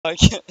Like,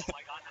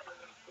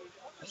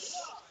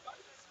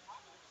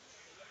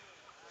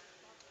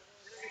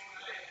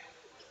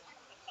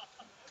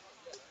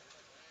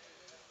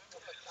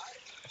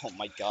 oh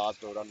my god,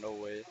 bro, no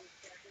way.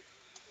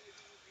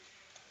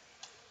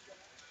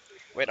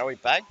 Wait, are we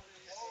back?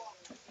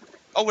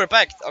 Oh, we're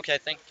back. Okay,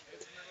 thank.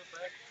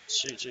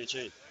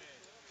 Gee.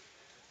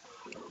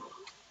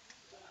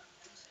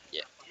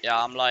 Yeah,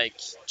 yeah, I'm like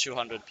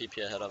 200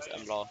 pp ahead of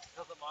MLaw.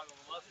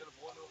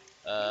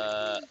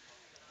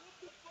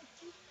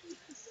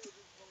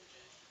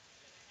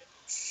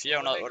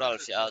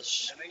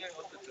 478.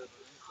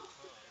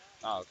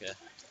 Ah, okay.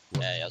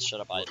 Ja, jeg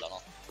sætter bare et eller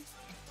andet.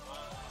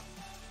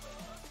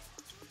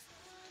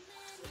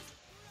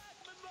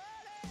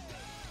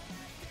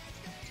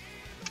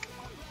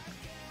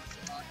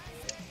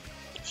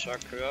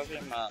 Så kører vi,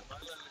 mand.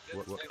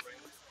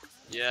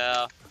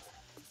 Yeah.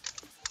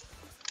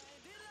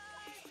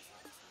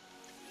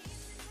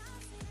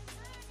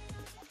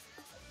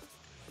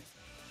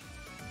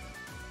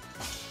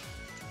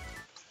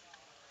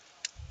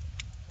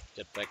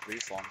 Get back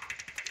reform.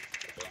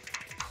 Okay.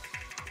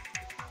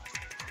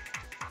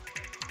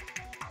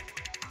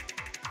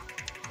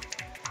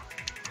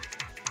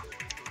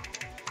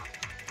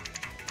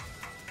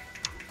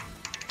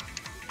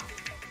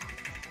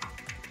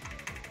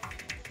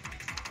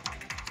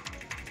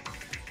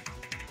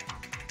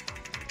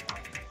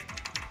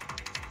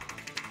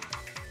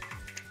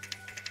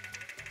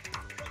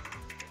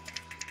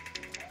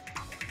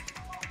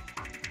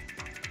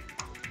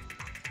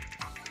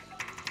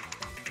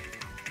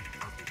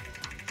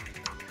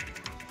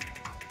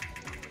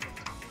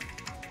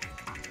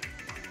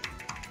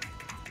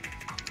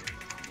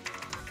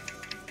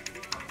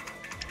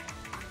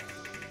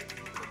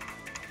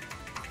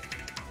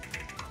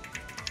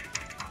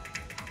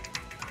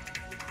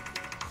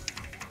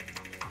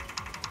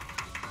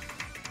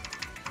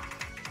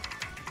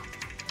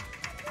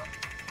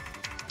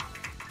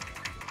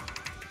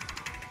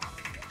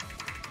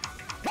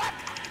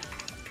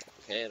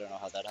 Okay, I don't know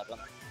how that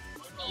happened.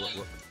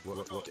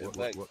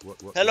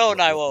 Hello,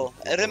 Naiwo.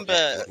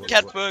 Rimbe,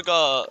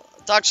 Catburger,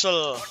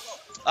 Daxel.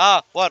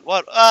 Ah,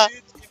 what? Ah.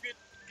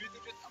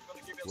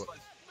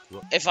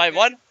 If I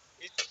won?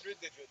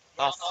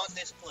 Oh.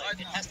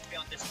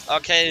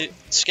 Okay,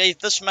 Skate,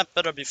 this map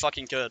better be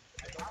fucking good.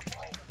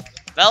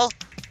 Well?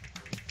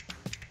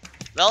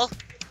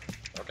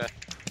 Okay.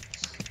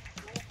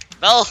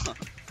 Well?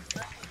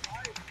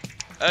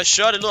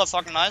 Sure, det lyder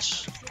fucking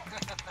nice.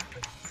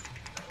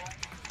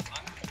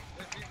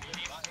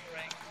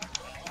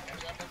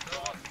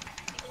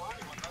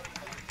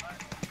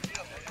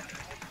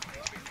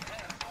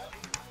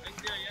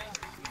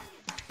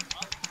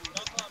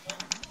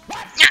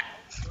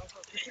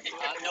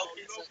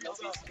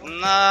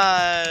 No.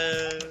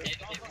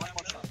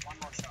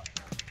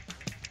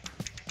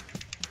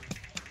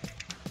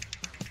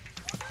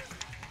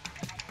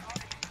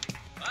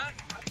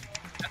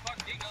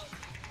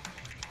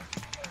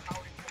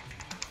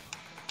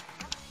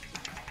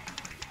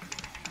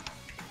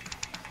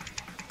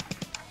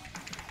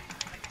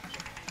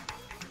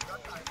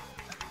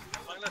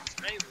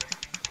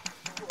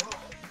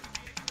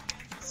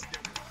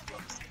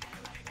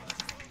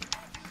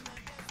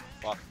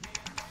 Fuck.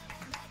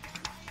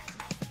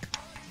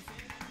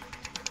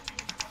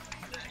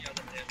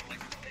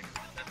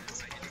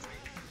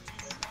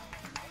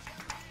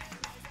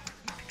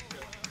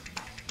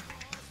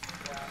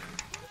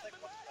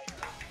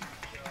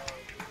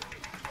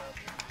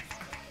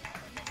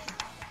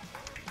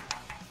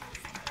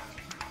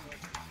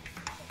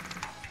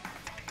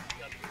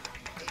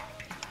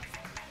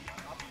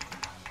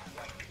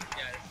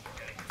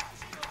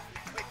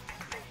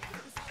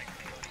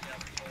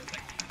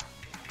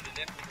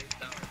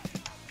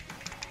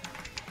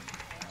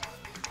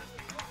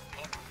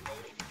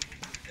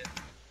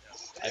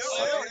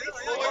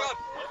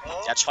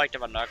 Jeg tror ikke,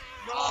 det var nok.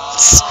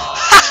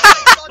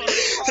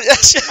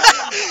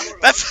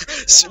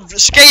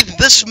 Skate,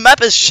 this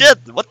map is shit.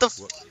 What the f...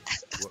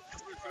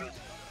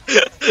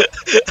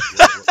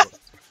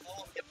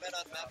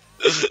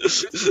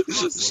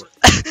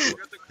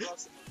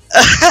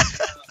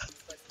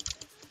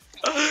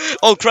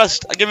 Oh,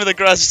 crust. Give me the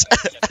crust.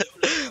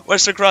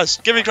 Where's the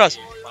crust? Give me crust.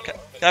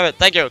 Have it.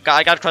 Thank you.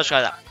 I got crust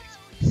right now.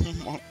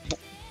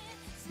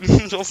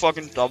 So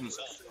fucking dumb.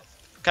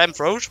 Okay, I'm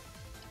froze.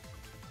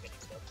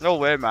 No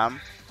way,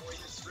 man.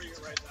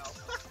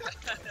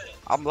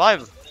 I'm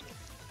live.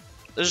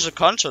 This is a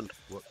content.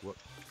 What?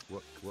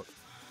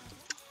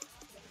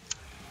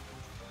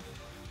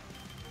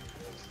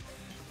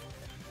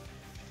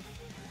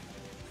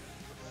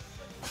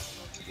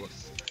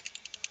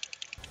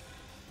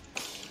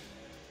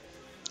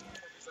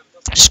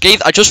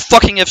 Skate, I just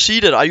fucking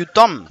FC'd it. Are you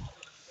dumb?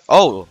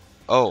 Oh,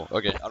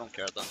 okay. I don't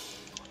care then.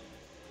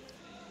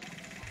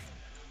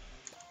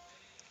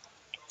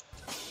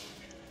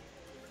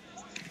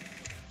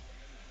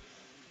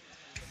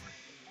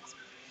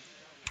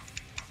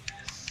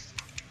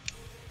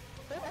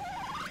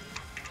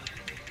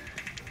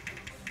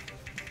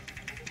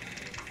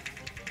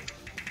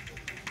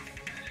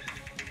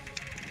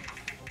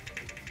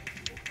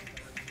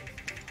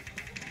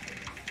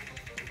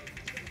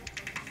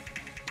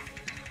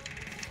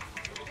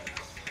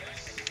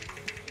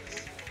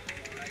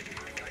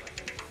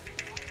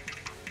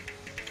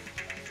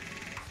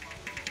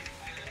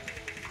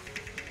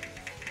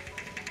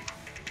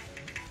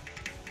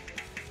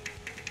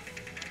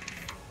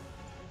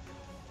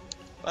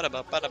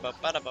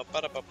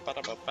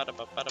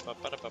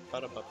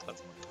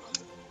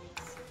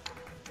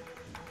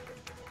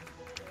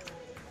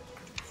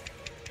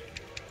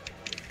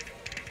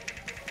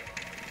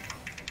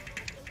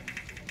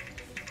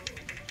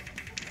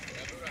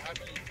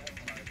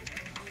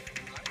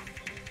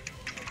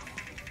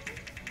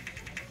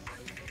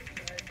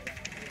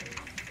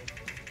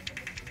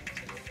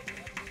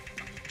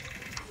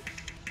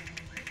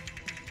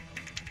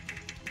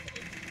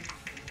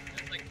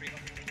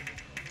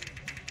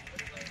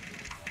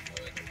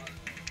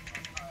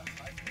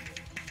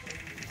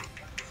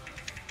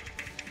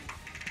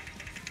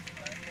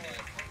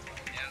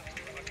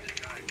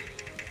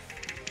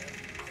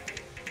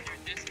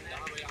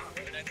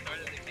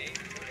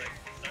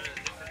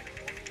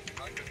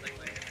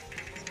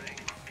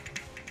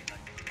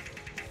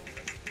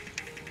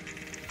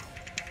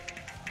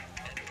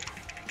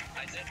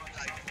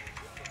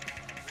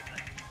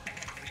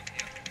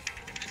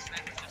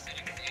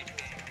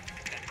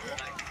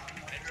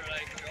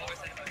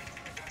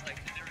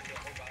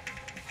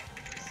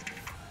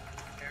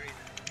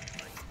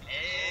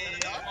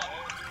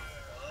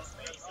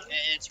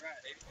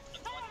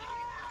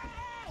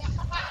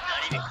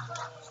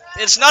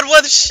 It's not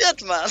worth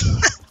shit, man.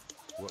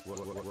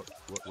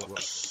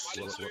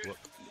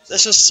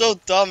 This is so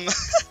dumb.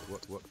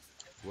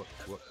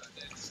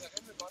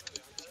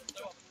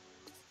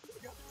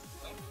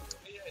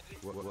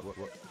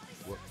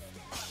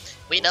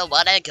 We don't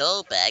wanna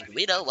go back.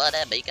 We don't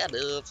wanna make a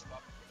move.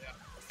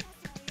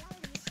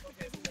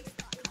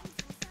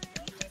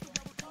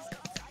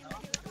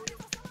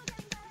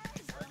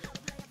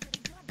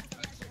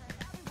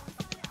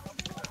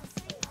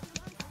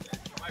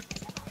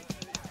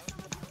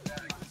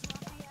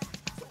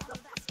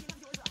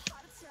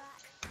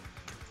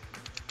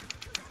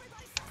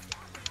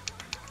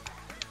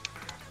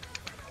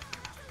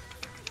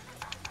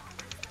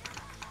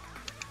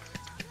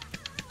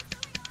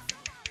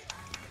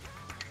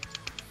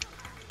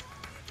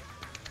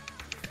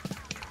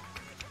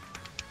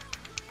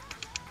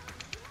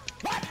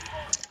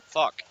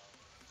 Fuck.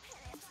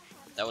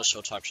 That was so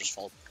Tox's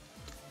fault.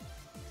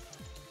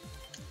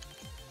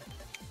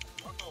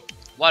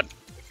 What?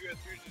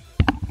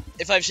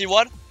 If I see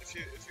what? If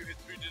you hit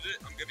 3 digit,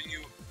 I'm giving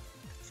you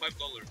 $5.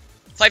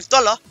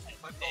 $5?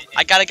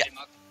 I gotta get...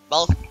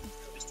 Well...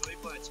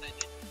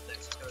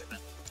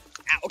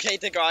 Okay,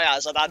 det gør jeg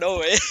altså. Der er no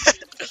way.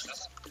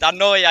 Der er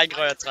no way, jeg ikke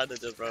rører 30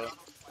 det, bro.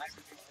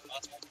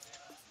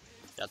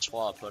 Jeg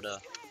tror på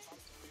det.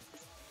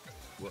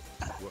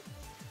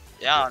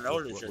 Yeah, no,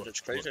 legit, it's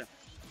crazy.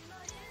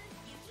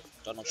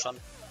 Donald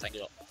Trump, thank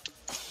you.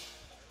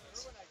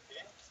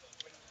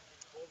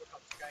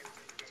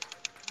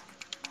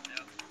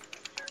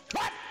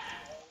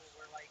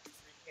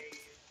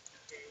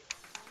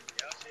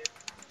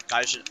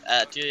 Guys,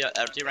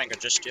 D-Ranker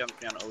just jumped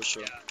me on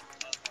Osu.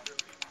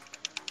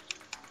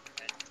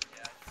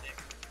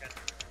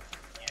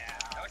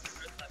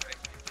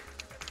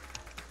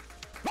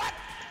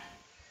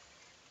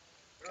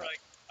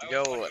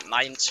 Yo,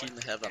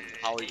 19 Heaven,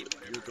 how are you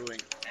doing?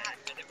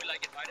 And then we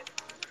like invited him,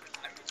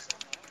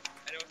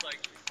 and it was like,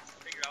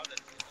 figure out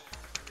that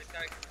this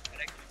guy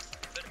had actually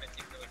tournament,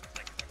 even though it was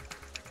like,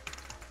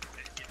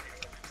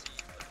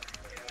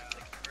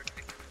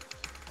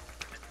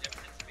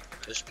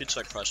 this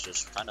pizza crust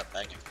is kind of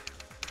banging.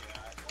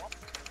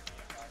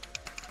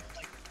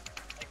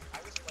 I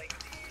was playing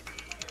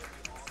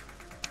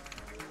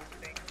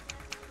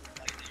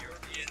the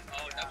European,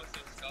 oh, that was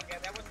so stuff. Yeah,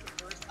 that was the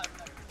first time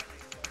that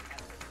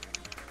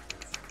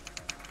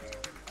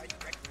I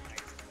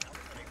recognized him. I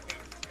was like, wait,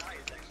 this guy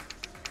is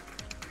actually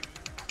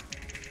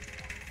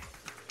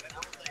and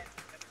I was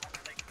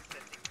like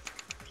sending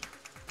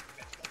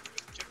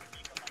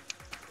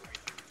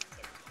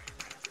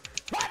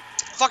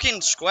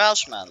Fucking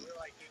squares, man.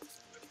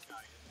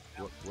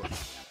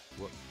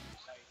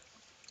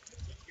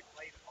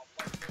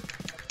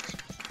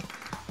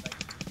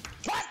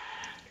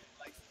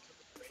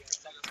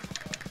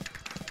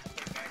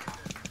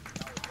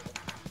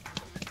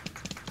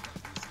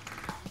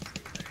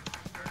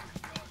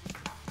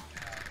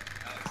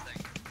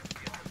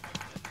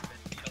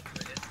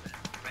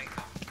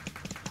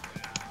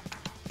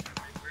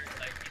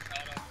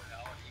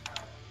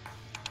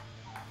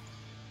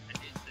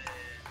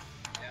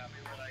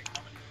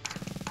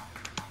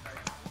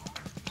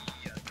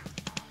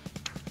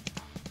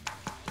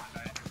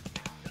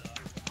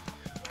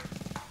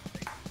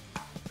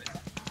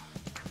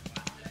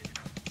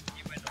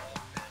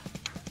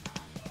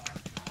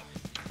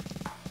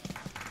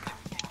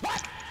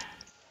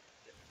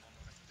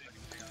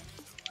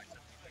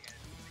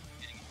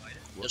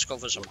 Let's go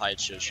for some high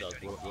tier shot.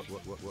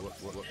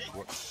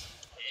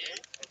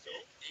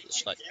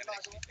 It's like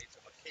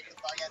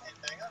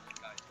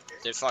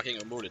det er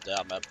fucking umuligt det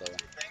her map der.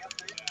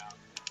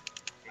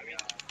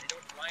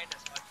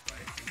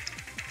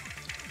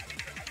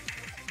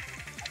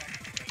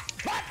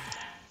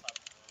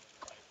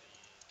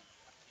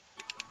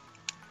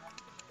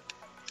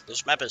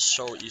 This map is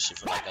so easy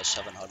for like a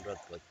 700,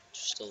 but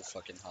still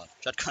fucking hard.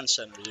 Shotgun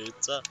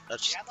Senorita,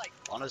 that's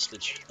honestly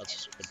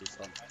that's pretty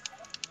fun.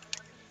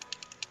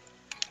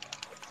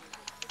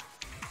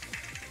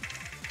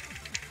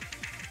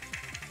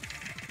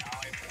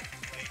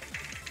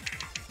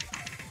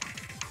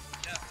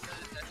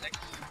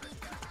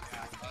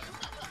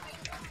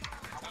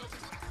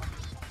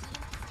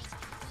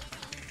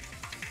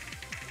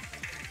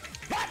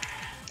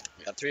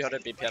 Yeah,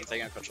 300 BPM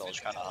finger control is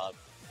kind of hard.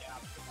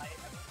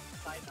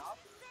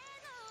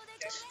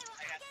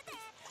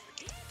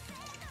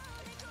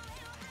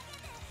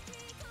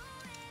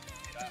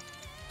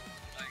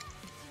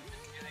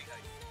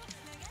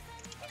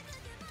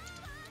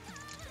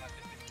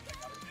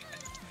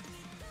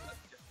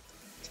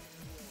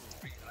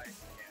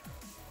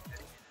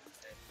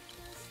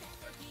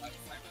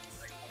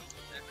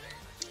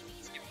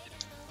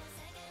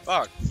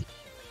 Fuck.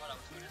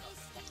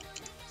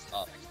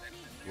 Oh.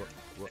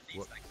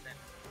 What?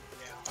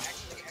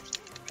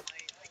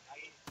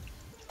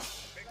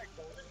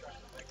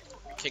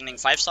 Kingling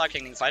 5-star,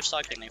 Kingling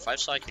 5-star, Kingling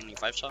 5-star, Kingling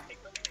 5-star.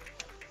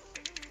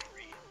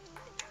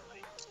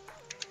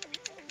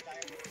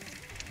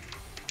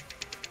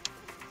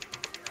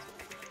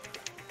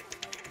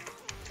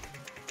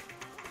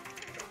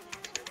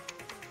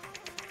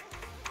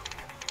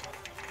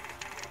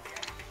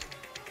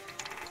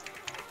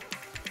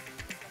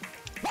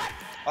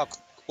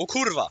 O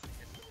kurwa!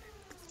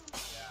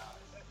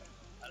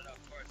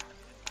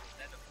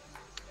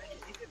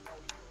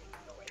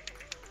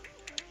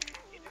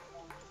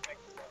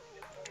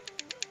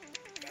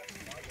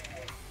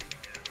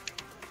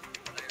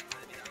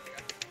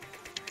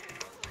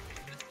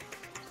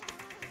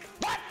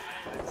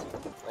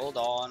 Hold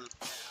on.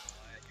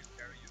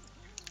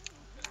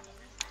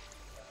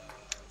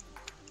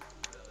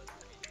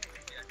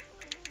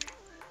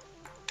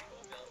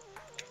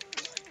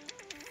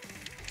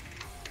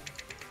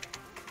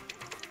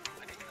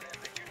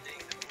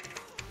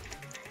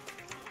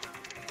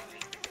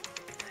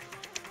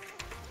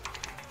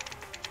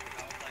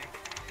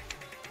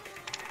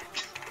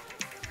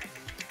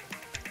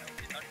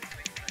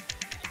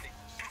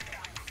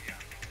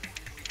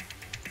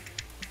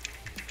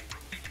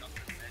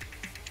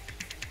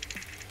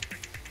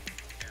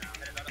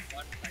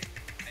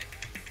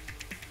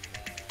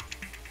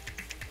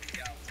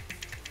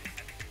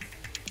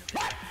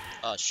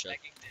 Oh shit.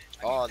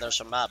 Oh,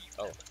 there's a map.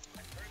 Oh.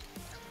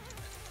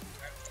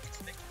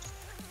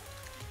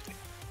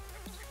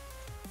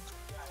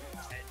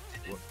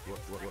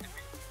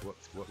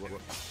 What?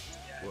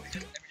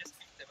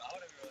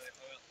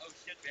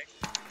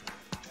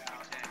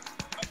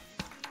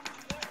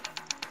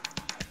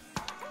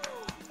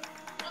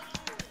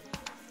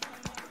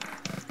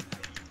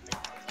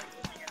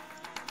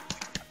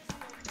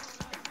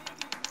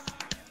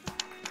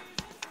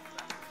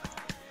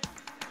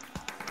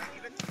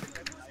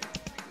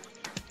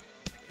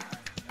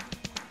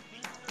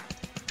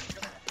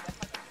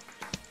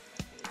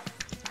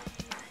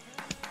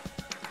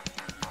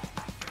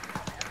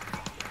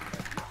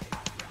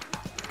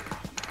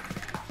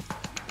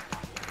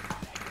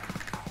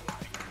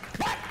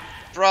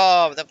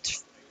 Bro, that.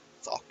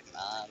 Fuck,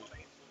 man.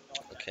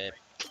 Okay.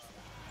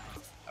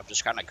 I'm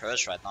just kinda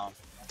cursed right now.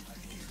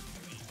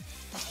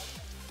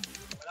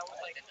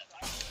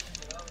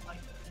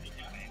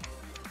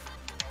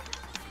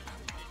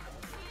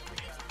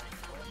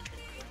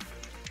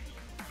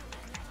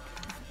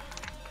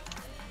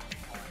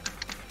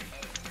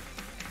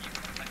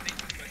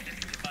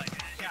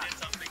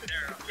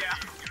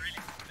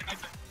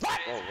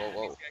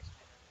 Whoa.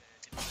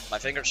 My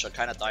fingers are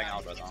kinda dying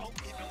out right now.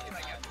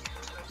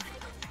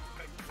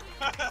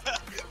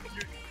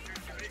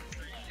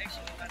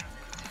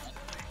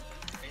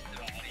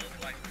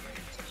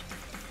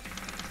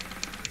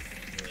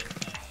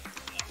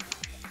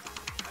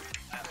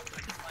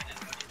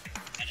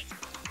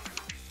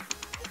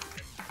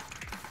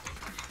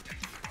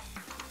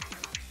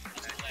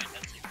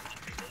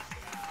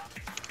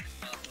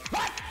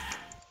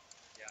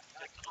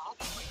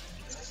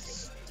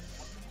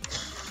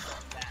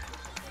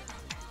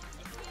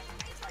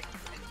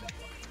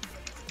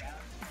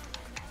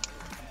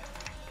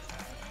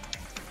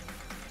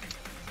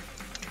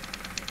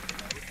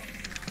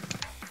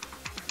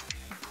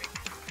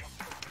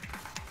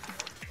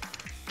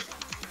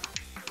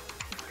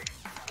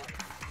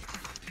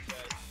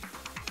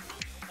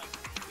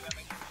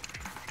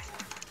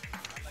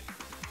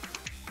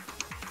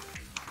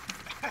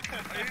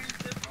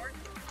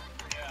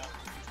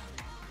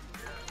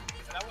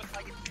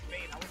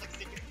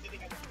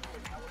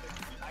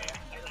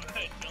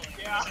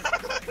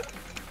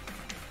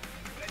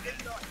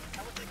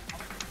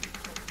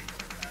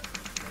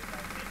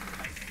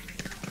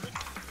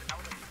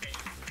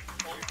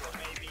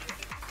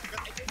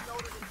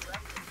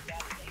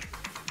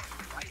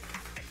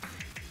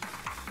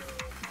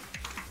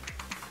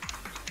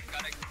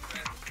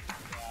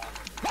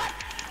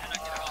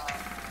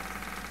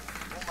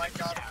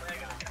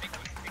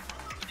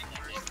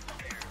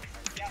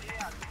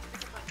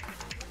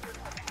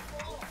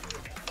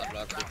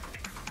 Unlucky.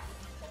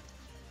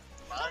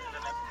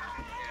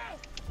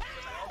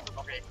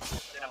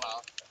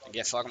 Det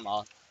giver fucking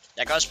meget.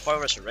 Jeg kan også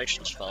prøve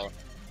Resurrections for.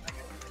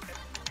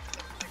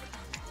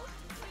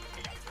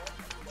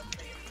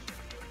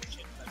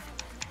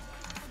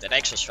 Den er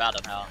ikke så svær,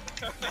 den her.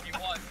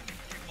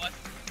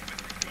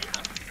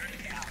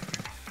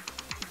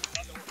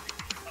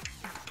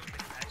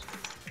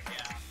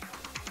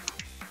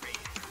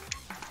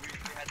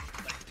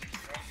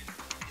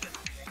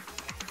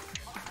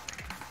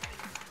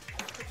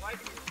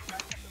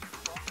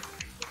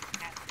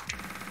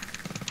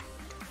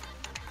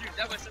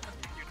 That was such a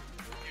dude.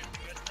 It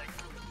was like,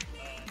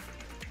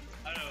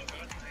 I don't know, it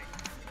was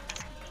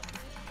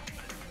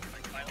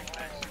like final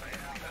match, right?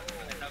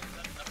 And that was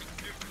nothing to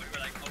do. We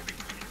were like, oh, we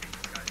can beat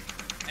these guys.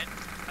 And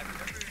I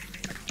remember.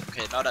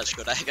 Okay, not as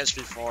good, I guess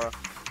before.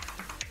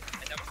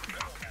 And that was the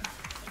rival match.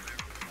 So we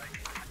were like,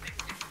 I think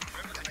it's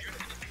rival that you're in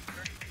it.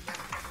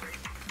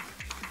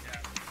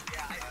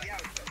 Yeah.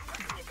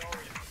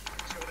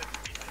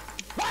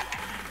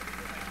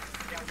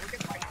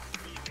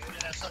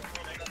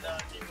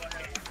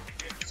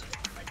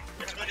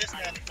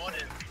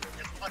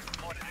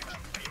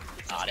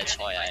 Ah, det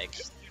tror jeg ikke.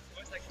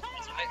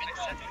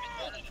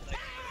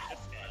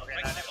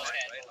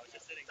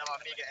 Der var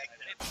mega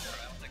active.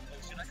 I was like, oh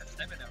shit, I have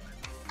stamina now.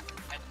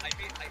 And I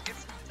hit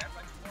that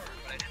right before,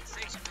 but I didn't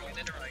say something. And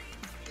then they were like,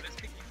 oh, let's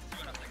kick you.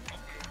 And I was like,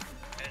 okay.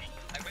 And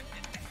I went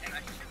in and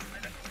I shit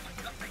slammed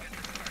nothing at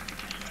the start.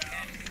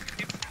 And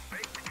it was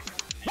great.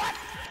 What?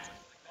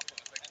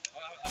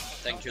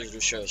 Thank you,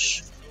 Lucius.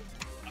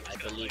 I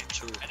believe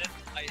too. And then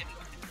I ended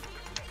up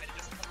and it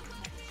just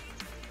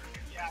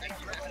thank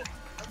you, man.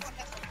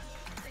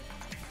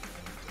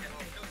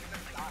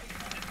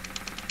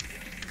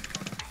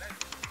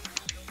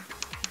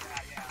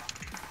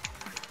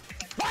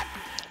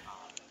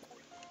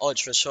 Oh,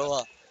 it's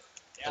Resoa.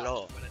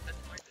 Hello. But at that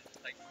point, it's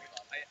like,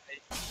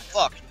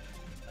 Fuck.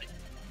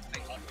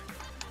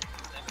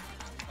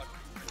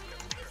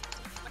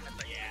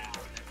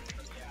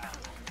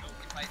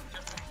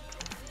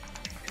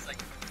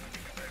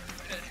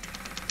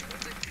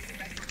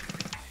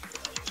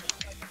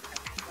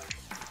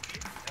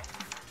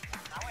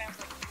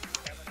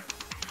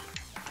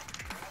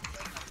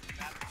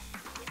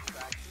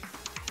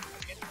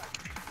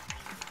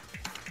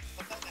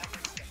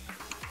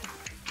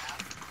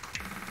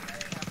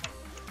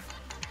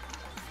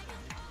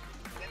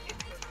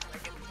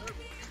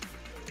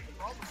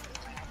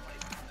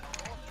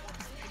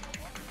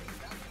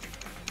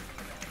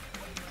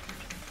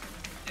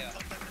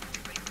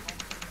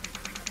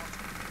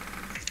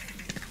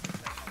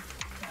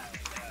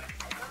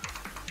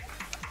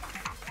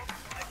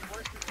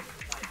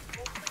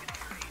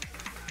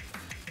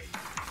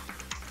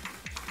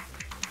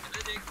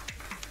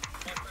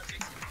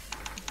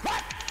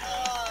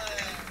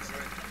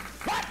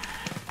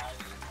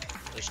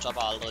 Det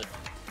stopper aldrig.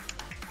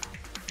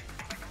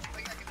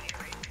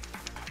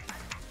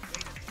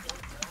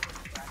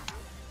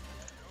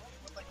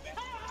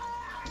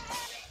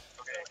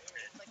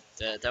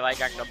 Det var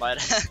ikke engang mig.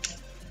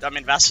 Det var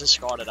min værste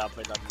score, det der på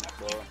en eller anden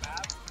måde.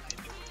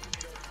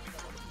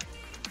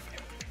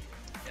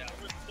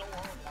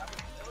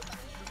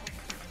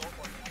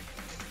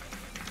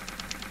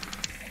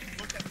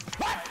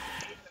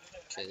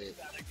 Okay.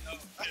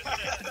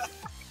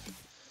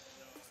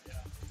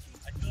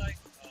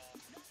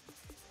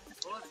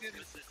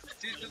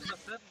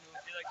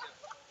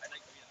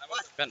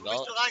 Vent, hvad?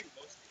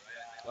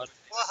 What?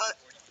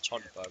 Jeg tror,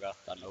 den bugger.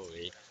 Der er no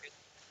way.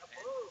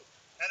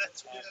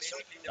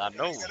 Der er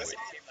no way.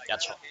 Jeg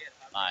tror...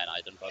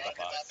 Nej, den bugger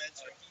bare.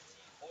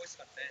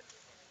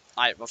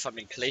 Nej, hvorfor er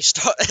min play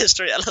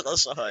history allerede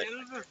så høj?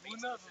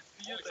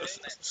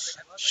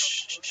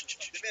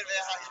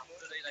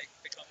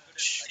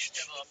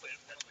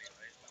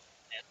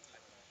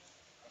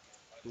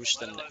 Husk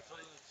den der.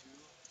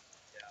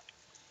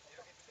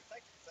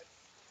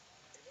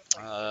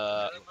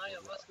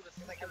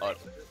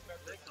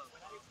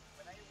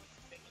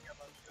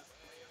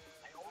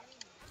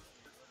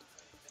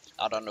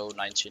 I don't know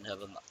 19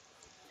 Heaven.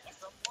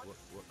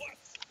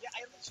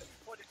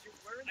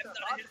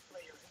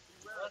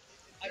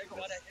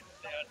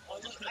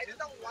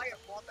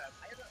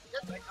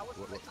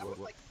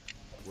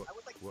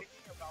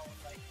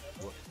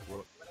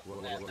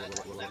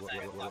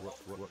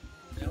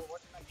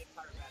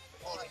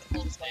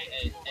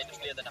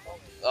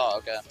 Åh,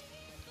 okay.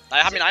 Nej,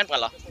 jeg har mine egne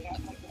briller.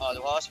 Åh,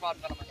 du har også smart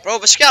briller. Bro,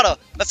 hvad sker der?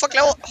 Hvad fuck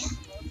laver...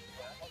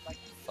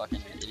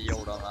 Fucking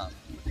idioter, man.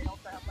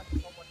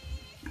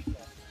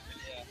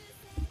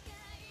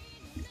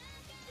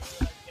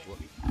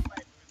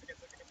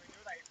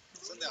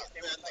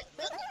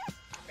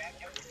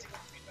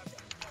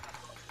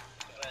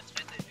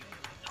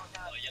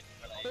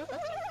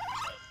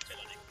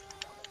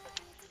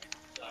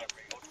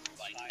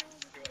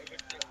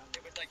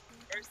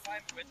 First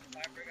time we went to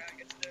tiebreaker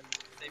against them,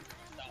 they put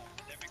us down.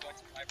 Then we go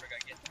to tiebreaker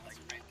against like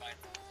grand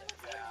final.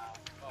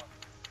 Oh,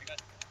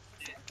 because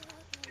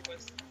it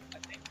was, I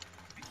think,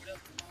 we could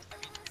have, I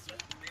mean, it's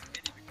just a bit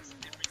pity because it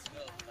did really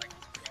well. Like,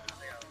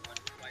 they are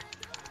one fight.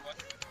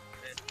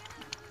 Then,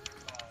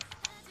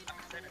 I'm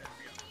a 7 and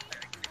 3.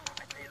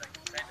 I play like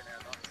 7 and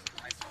a lot.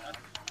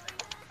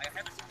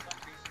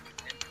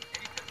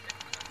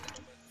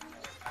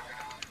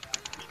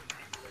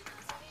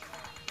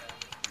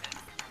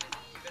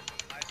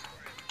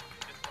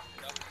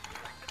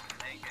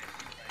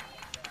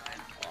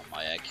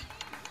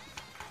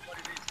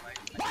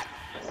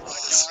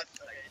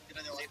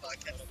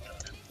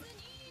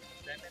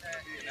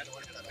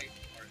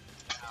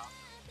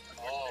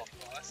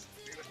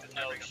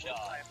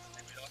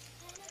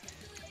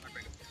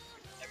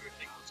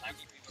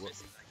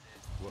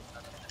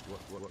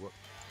 what?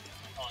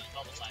 Oh, it's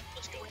all the time.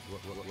 Let's go.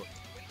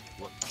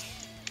 What?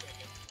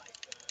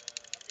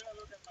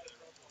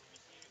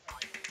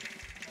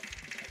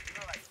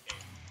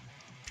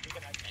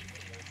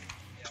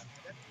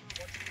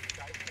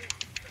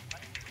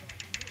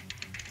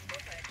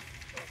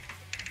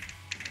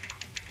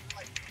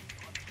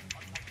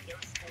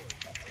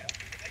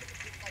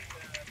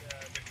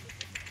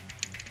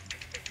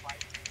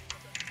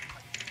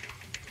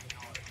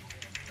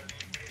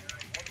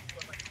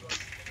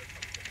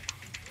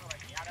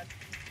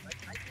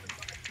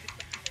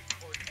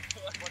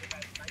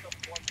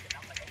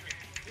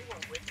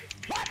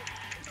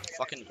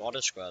 Fucking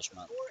water squares,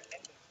 man.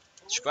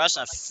 Squares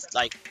er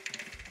like,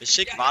 hvis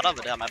ikke var der,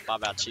 vil det her map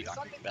bare være 10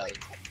 gange bedre.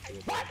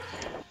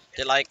 Det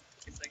er like,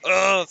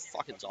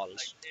 fucking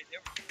trolls.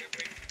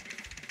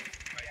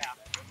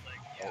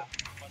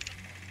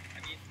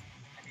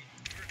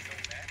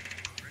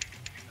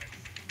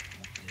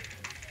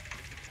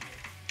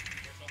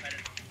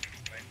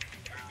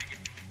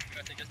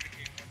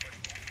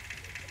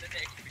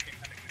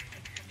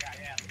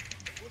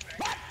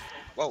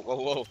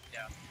 Whoa.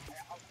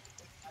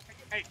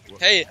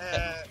 Hey.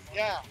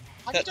 Yeah.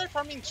 Have you tried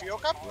farming Trio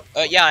Cup?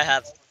 Yeah, I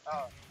have.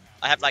 Oh.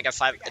 I have like a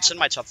 5. It's in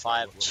my top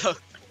 5. So.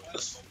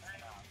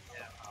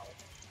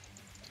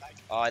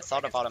 Oh, I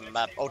thought about a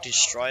map. Oh,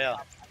 Destroyer.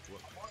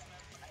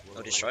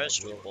 Oh, Destroyer is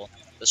doable.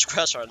 The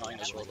squares are annoying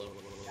as well, though.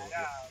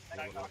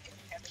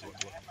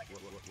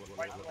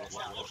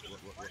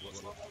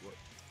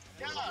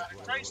 Yeah,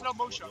 try slow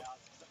motion.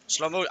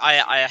 Slow mo.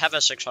 I have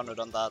a 600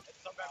 on that.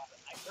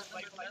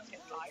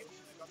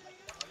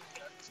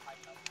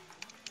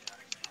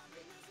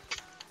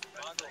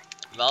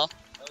 Well,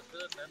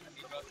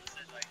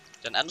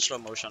 den anden slow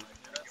motion.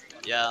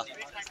 Yeah.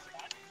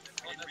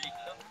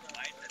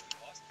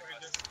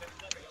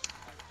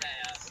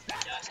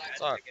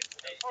 Fuck.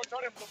 Oh,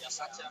 Totem Bloom.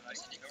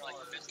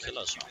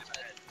 Killer song.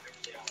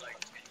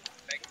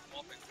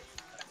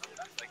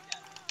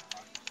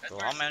 Bro,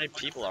 how many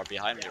people are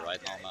behind me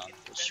right now, man?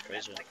 This is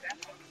crazy.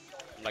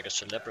 I'm like a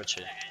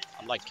celebrity.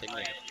 I'm like King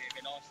Ling.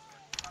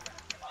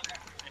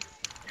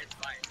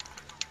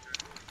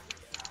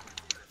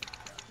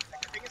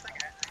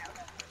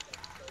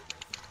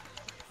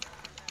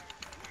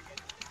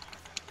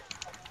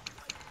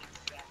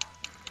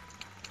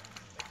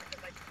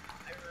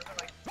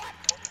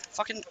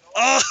 Fucking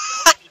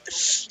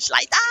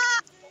Slider!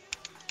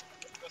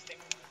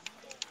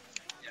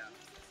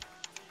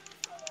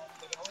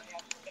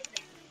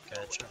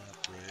 Catch up,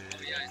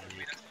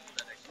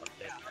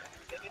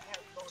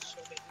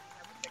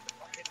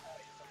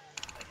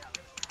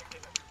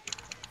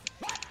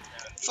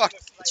 fuck,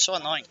 it's so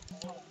annoying.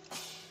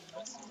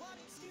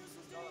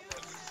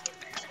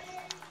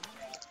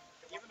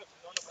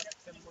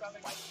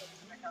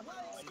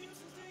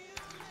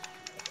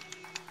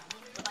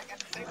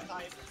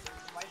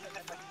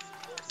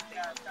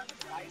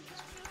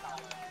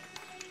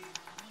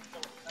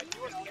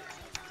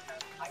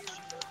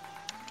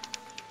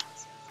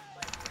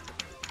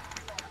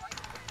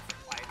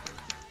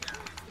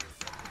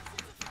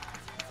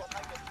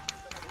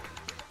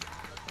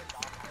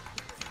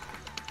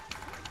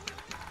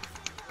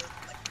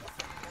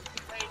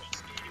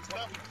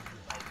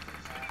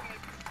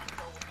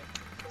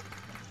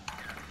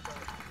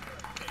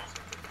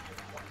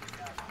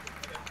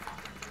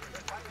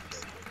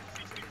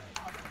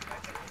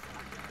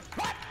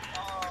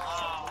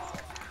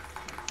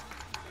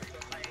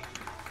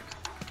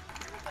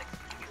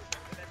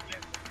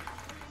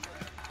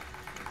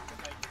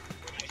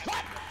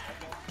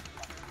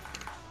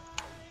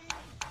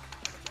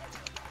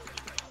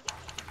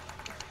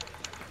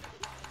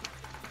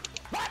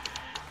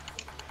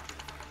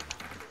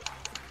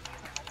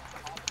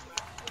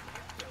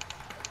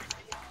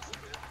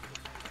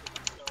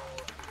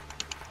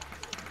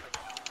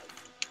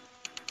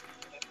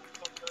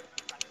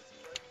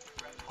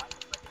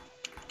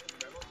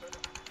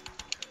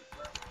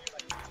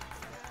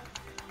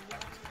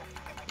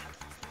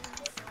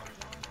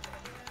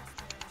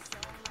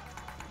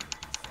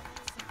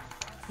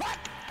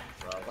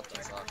 Bro, what the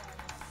fuck?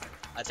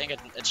 I think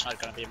it's not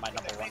gonna be my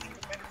number 1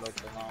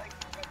 local now.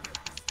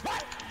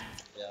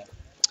 Yeah.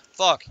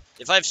 Fuck!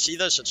 If I have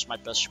Seethers, it's my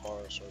best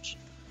scorer, so it's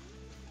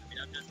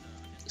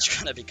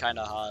gonna be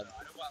kinda hard.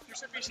 You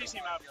should be CC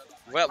map.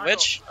 Well, Michael,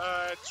 which?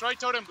 Try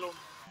Totem Bloom.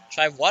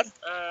 Try what?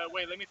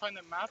 Wait, let me find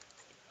the map.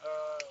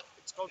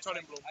 It's called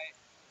Totem Bloom.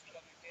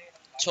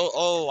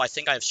 Oh, I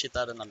think I've seen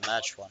that in a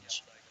match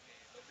once.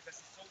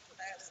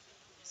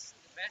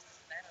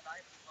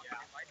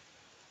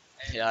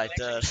 Yeah, I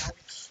did.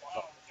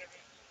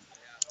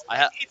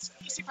 It's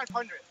easy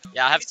 500.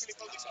 Yeah, I have Easily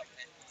build this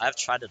up.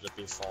 tried it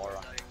before.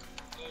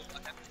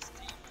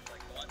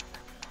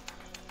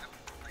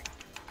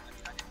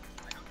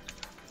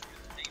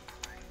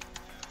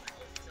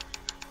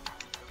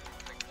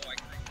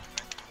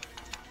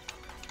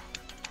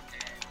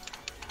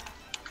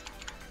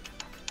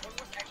 What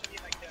was actually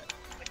like the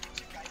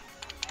two guys?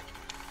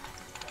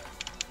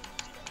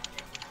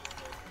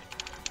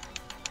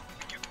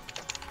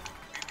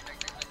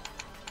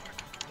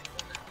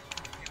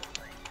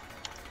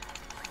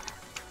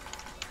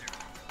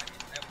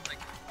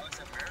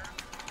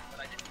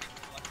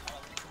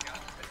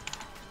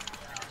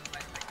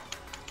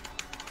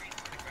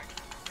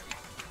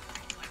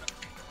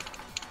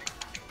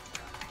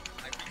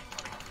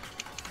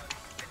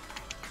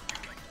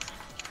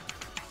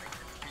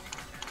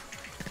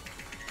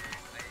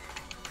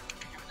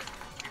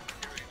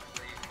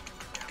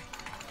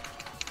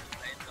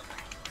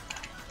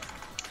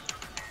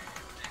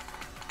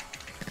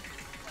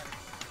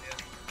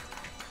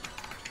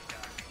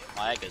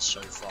 My egg is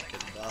so fucking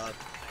bad.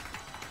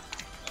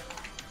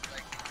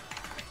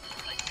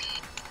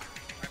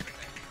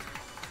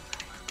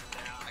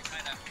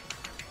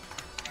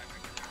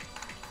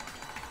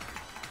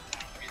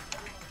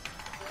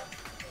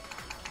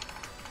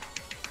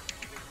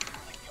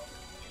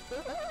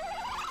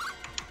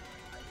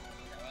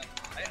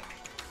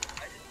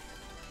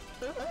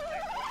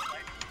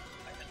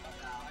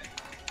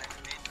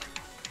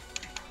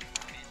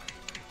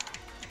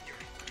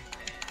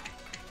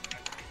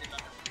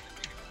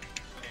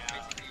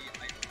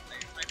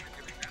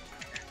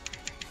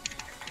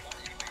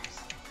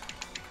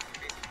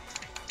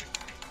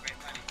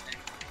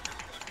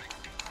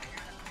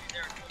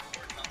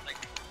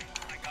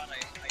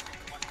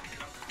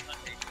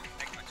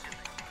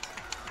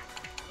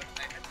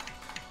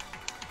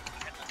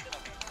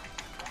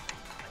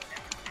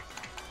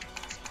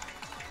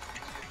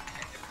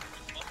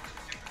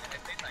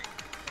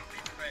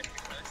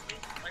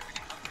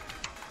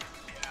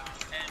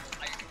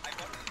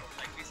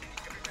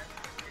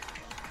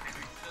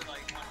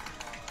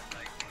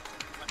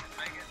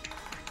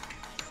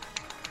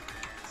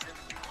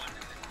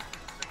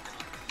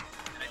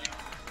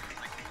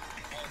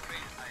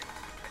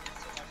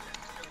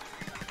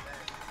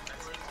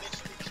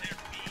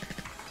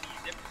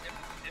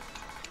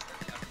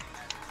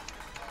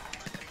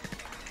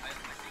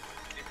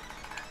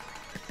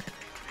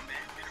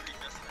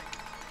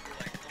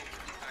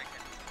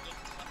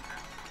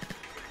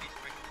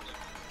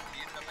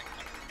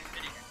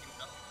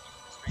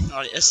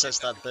 I SS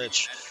that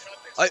bitch.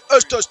 I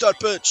SS that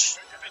bitch.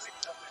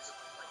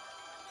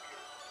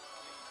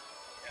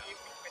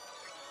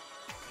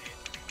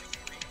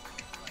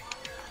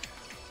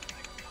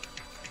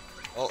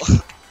 Oh.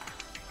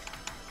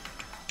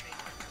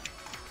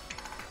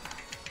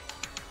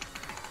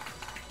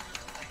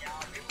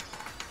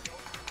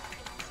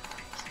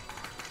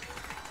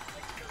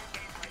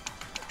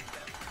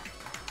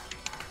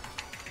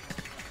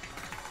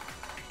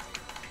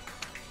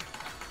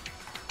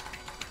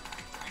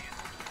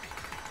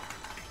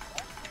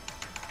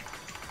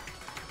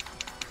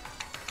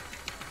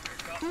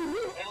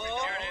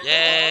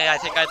 Yay, I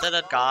think I did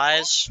it,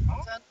 guys.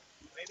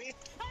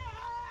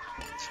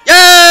 Yay!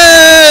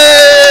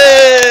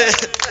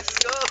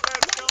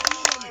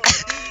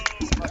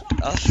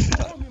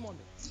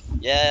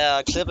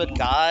 Yeah, clip it,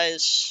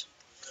 guys.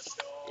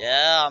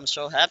 Yeah, I'm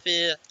so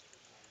happy.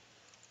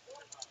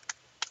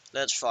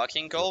 Let's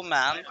fucking go,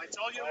 man. I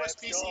told you it was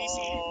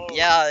PCC.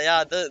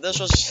 Yeah, this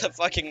was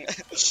fucking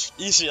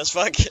easy as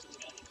fuck.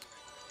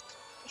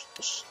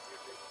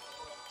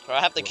 Bro,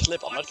 I have the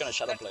clip, I'm not gonna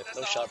shut up, play.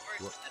 No shot.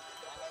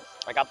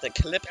 I got the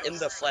clip in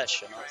the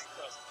flesh, you know.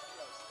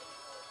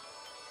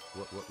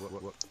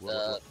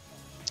 What?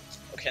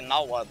 Okay,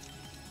 now what?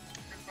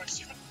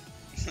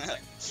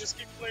 Just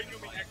keep playing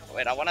Yumi Echo.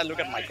 Wait, I wanna look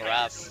at my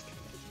graph.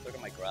 Look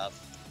at my graph.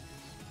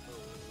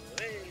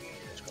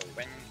 Let's go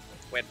win.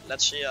 Wait,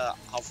 let's see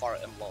how far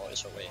Imlaw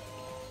is away.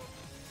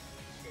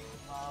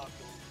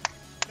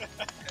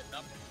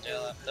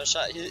 Yeah, there's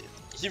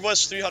he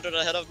was 300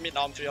 ahead of me,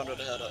 now I'm 300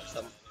 ahead of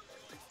him.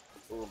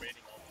 Boom.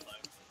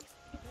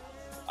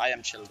 I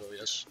am chill though,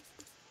 yes.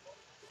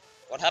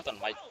 What happened,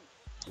 Mike?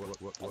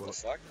 What the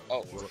fuck?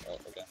 Oh,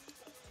 okay.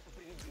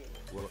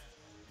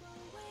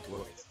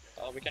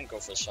 We can go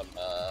for some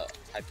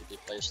high PP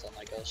plays then,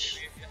 I guess.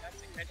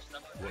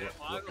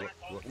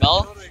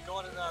 Wel?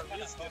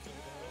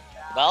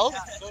 Wel?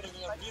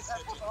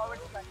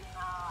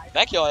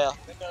 Weg joh, ja.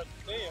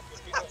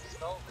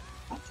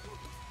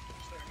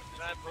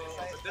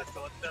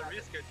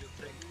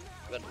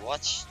 Met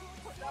what?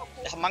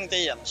 Jeg har mange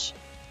DM's.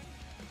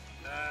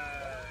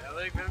 Jeg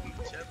ved ikke, hvilken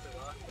du chatte det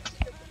var.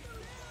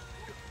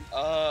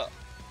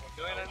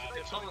 Det var en anden,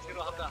 jeg tror måske, du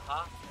har ham der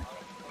har.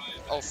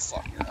 Oh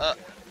fuck.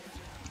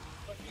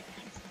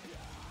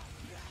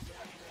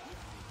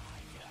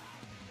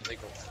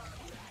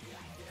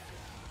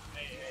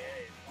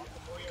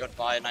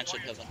 Goodbye, 19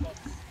 heaven.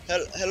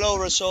 Hello,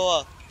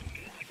 Rasoa.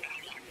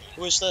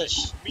 Who is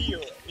this?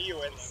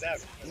 Neo and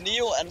Seth.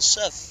 Neo and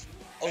Seth.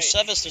 Oh, Hey.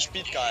 Seth is the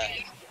speed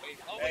guy.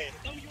 Hey,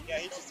 yeah,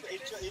 he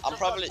I'm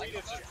probably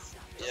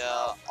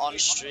on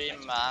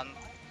stream, man.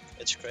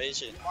 It's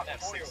crazy.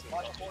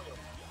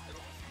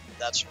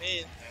 That's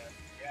me.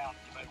 Yeah,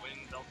 you might win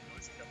Delta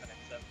Noise Cup at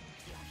X7.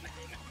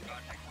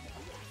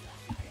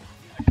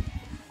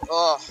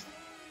 Oh,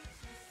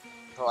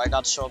 bro, I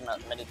got so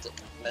many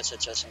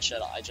messages and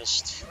shit. I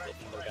just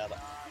didn't look at it.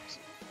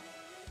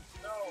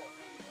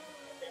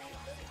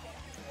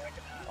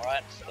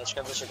 Alright, let's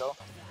give this a go.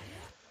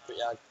 But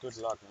yeah, good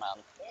luck,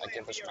 man. I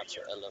give this match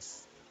to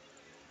Elif.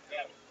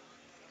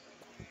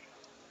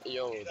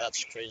 Yo,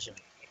 that's crazy.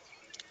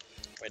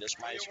 Wait, is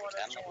my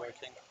scan not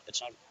working?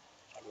 It's not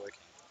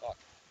working. Fuck.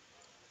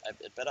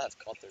 It better have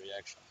caught the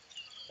reaction.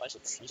 Why is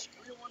it freezing?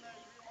 Do you wanna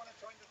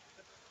join the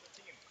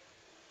team?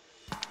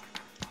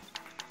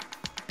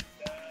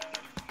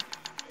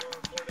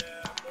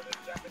 For the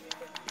Japanese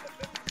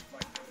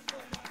fight for the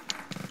goal.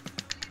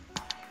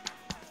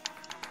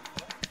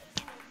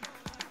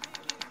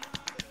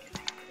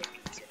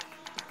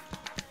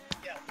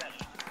 Yeah, that.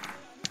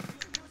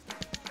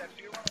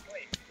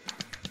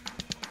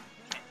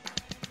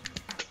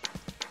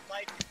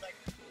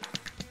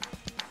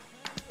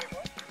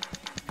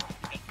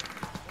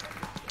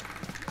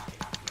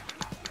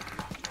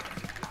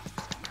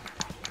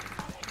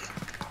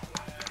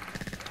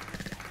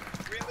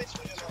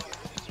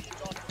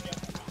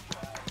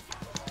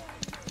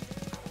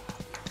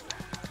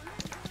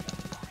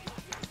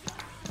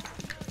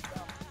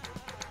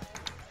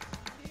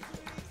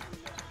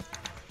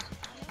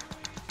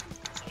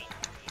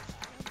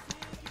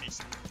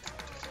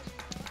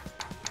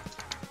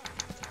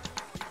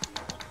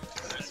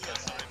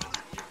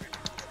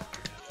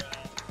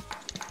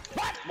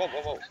 Whoa,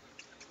 whoa, whoa.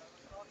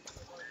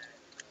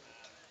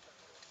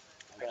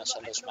 I'm gonna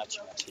send this map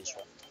to my teacher.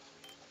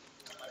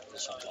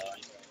 He's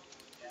online.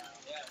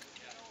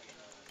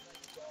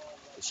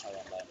 He's not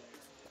online.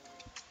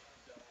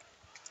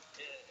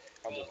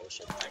 Probably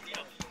bullshit.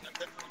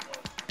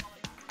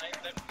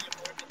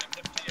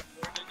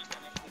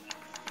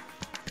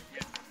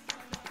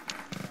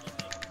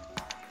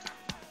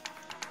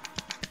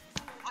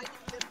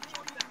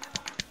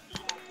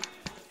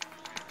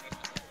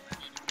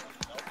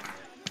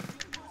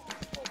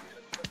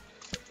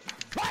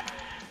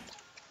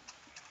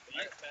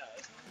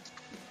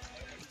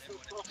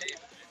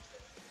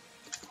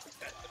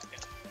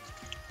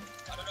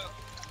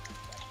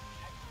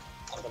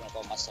 I'm gonna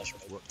go mustache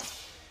mode.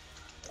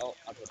 Oh,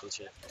 I put this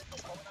here.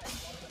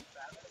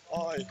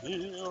 I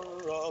hear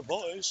a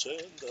voice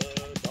in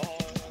the dark.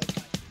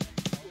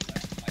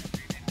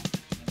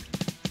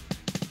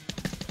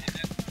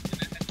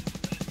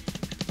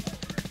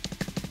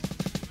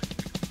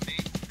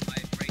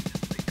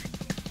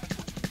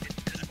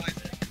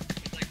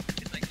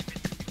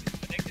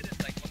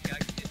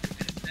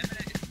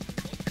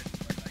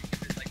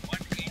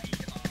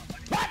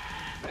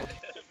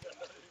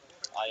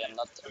 I am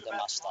not the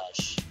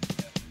mustache.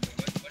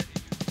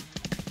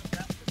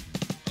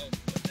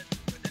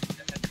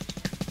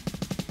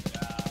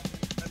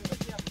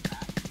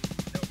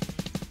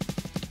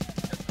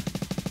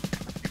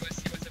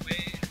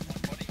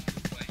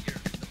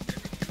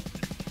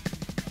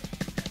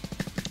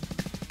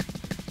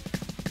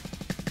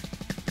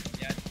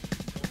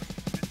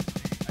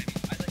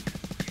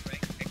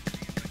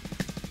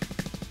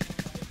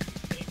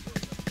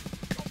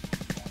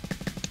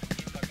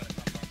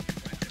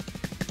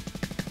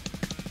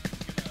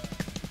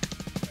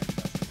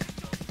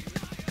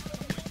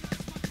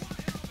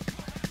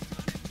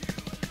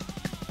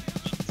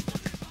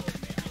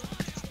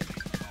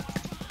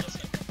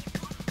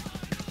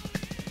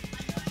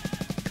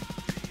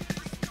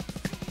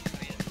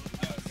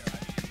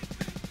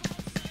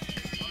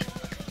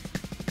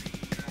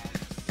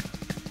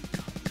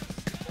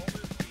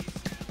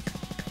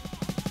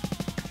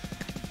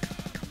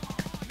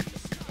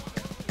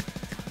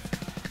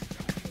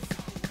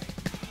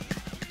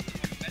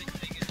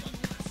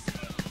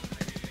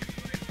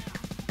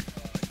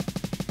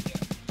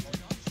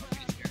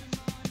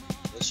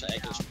 This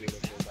egg is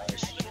beautiful,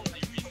 guys.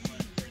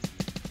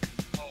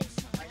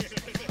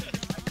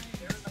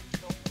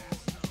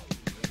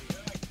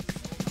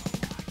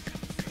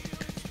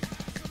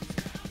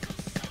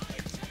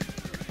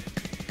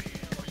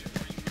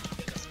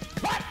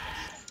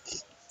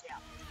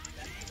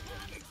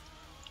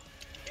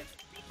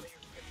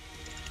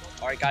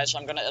 Alright guys,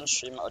 I'm gonna end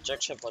stream.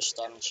 Objective was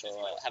done, so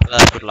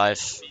have a good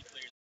life.